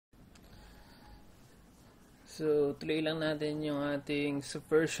So, tuloy lang natin yung ating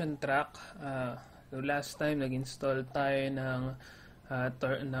Subversion track. So last time, nag-install tayo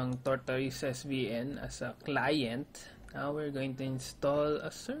ng Tortoise SVN as a client. Now, we're going to install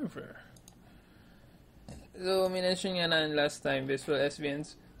a server. So, minention nga natin last time, Visual SVN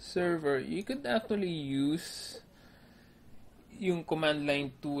server, you could actually use yung command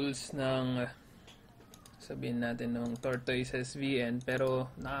line tools ng sabihin natin ng Tortoise SVN, pero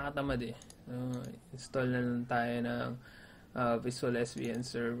nakakatamad eh. Install na lang tayo ng Visual SVN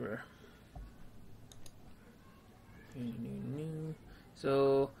server.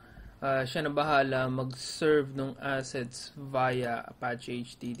 So, siya na bahala mag-serve ng assets via Apache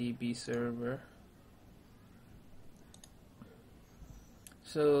HTTP server.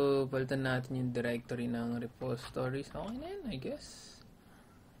 So, palitan natin yung directory ng repositories. Okay na yun, I guess.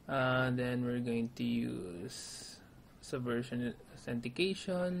 Then, we're going to use Subversion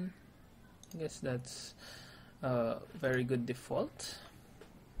authentication. I guess that's a very good default.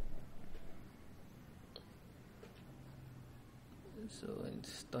 So,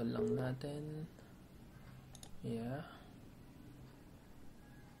 install lang natin. Yeah.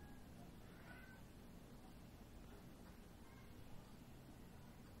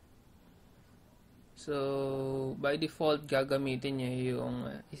 So, by default, gagamitin niya yung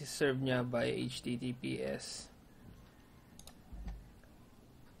isi-serve niya by HTTPS.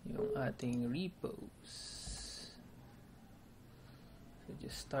 Yung ating repos. So,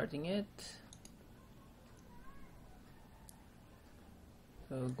 just starting it.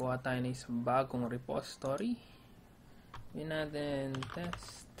 So, gawa tayo ng isang bagong repository. Yun natin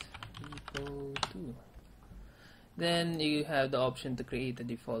test repo 2. Then, you have the option to create a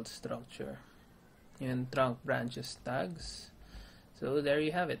default structure. Yung trunk branches tags. So, there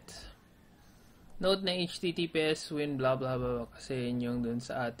you have it. Note na HTTPS win blah blah blah kasi yun yung dun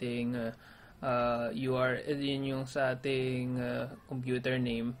sa ating yun yung sa ating computer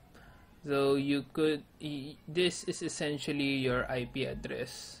name. So, you could, this is essentially your IP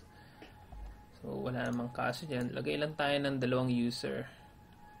address. So, wala namang kaso dyan. Lagay lang tayo ng dalawang user.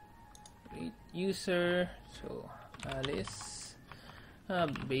 Create user. So, Alice.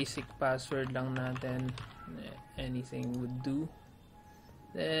 Basic password lang natin. Anything would do.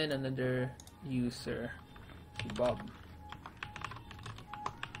 Then, another user. Bob.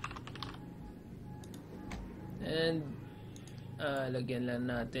 And, lagyan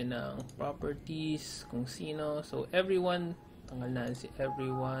lang natin ng properties, kung sino. So, everyone, tanggal na si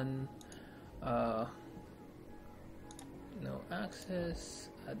everyone. No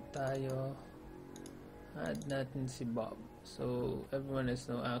access. Add tayo. Add natin si Bob. So, everyone has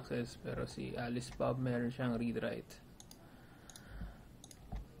no access, pero si Alice Bob meron siyang read-write.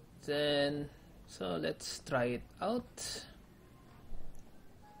 Then, so let's try it out.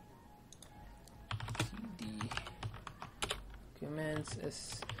 Documents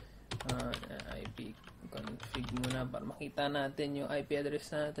as IP config muna para makita natin yung IP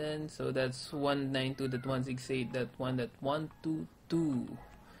address natin. So that's 192.168.1.122.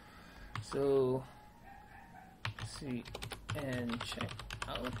 So see and check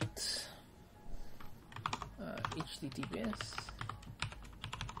out HTTPS.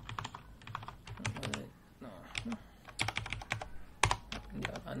 Hindi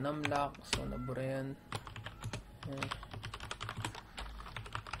ka numlock, so nabura yan.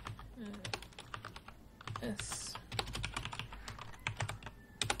 Yes.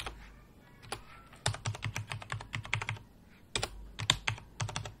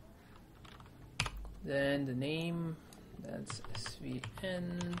 Then the name, that's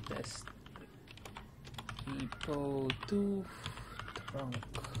SVN test repo 2 trunk.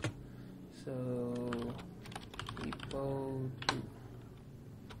 So repo 2.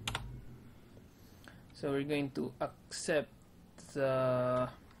 So we're going to accept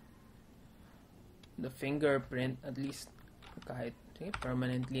the fingerprint, at least kahit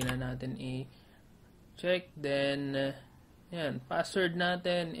permanently na natin i-check. Then yan, password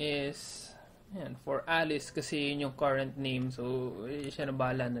natin is yan, for Alice kasi yun yung current name. So siya na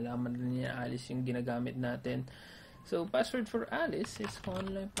bahala, nalaman na niya Alice yung ginagamit natin. So password for Alice is kung ano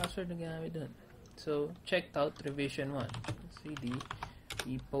lang yung password na ginamit dun. So checked out revision 1 cd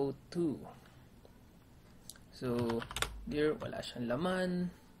repo 2. So here wala siyang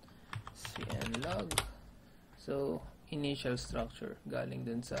laman. cnlog. So, initial structure galing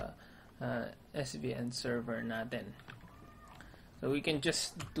dun sa SVN server natin. So, we can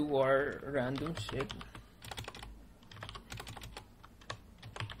just do our random shit.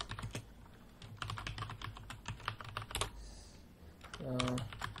 So,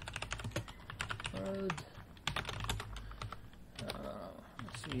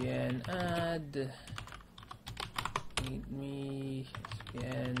 SVN add readme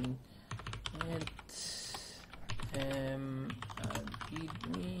SVN add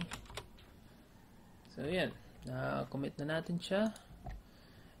readme. So yan, commit na natin siya.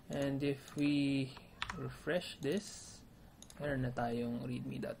 And if we refresh this, meron na tayong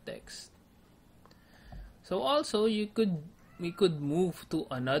readme.txt. So also we could move to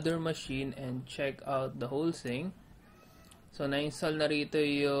another machine and check out the whole thing. So na-install na rito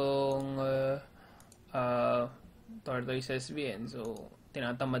yung Tortoise SVN. So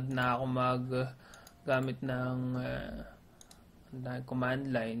tinatamad na ako gamit ng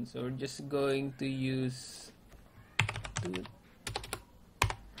command line. So we're just going to use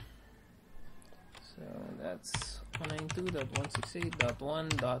so that's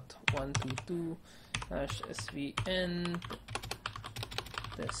 192.168.1.122/svn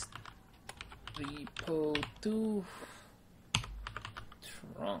test repo 2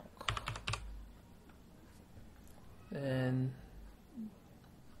 trunk. And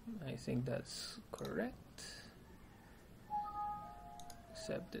I think that's correct.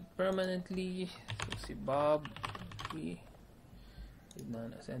 Accepted permanently. So si Bob, we did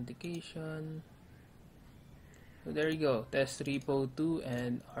non-authentication. So there you go, test repo 2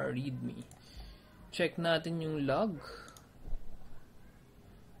 and our readme. Check natin yung log.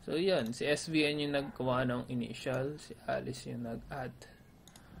 So yan, si SVN yung naggawa ng initial, si Alice yung nag-add.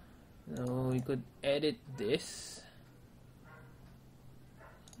 So we could edit this.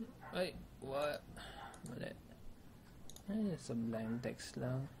 Ay, what? Mali. Ay, Sublime text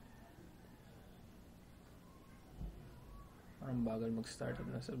lang. Parang bagal mag-start up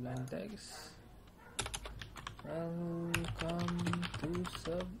ng Sublime text. Welcome to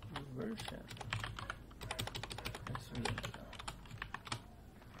Subversion.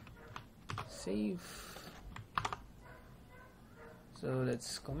 Save. So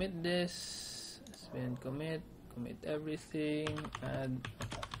let's commit this. Spin commit everything, add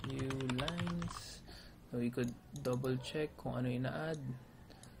new lines. So we could double check kung ano yung na-add.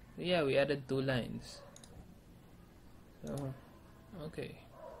 So yeah, we added 2 lines. So, okay.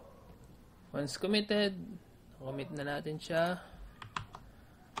 Once committed, commit na natin siya.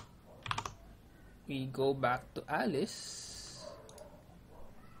 We go back to Alice.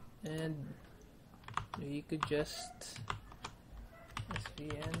 And we could just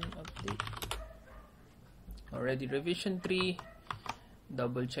SVN update. Already revision 3.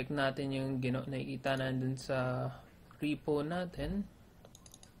 Double check natin yung nakikita nandun sa repo natin.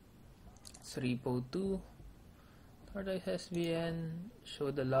 It's repo 2. Tortoise SVN.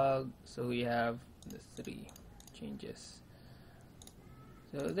 Show the log. So we have the 3 changes.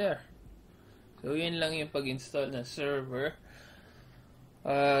 So there. So yun lang yung pag-install na server.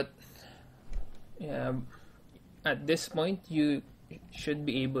 Yeah, at this point, you should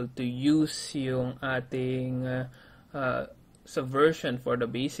be able to use yung ating Subversion for the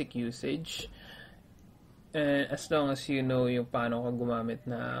basic usage. And as long as you know yung paano ka gumamit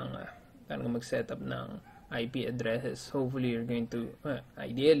ng paano ka mag-setup ng IP addresses, hopefully you're going to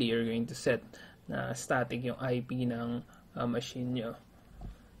ideally you're going to set na static yung IP ng machine nyo.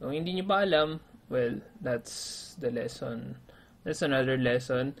 Kung hindi nyo pa alam, well, that's the lesson. That's another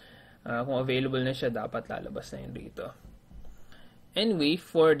lesson. Kung available na siya, dapat lalabas na yun dito. Anyway,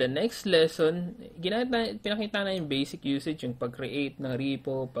 for the next lesson, pinakita na yung basic usage, yung pag-create ng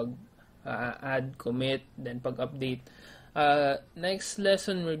repo, pag-add, commit, then pag-update. Next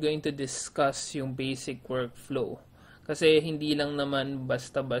lesson, we're going to discuss yung basic workflow. Kasi hindi lang naman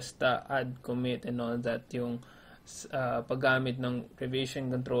basta-basta add, commit, and all that yung paggamit ng revision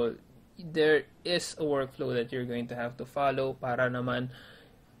control. There is a workflow that you're going to have to follow para naman,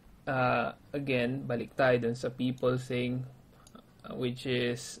 again, balik tayo dun sa people thing, which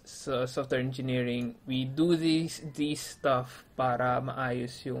is software engineering. We do these stuff para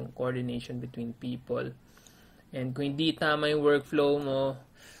maayos yung coordination between people. And kung hindi tama yung workflow mo,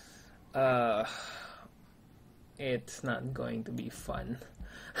 it's not going to be fun.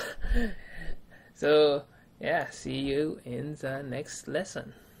 So, yeah, see you in the next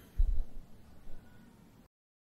lesson.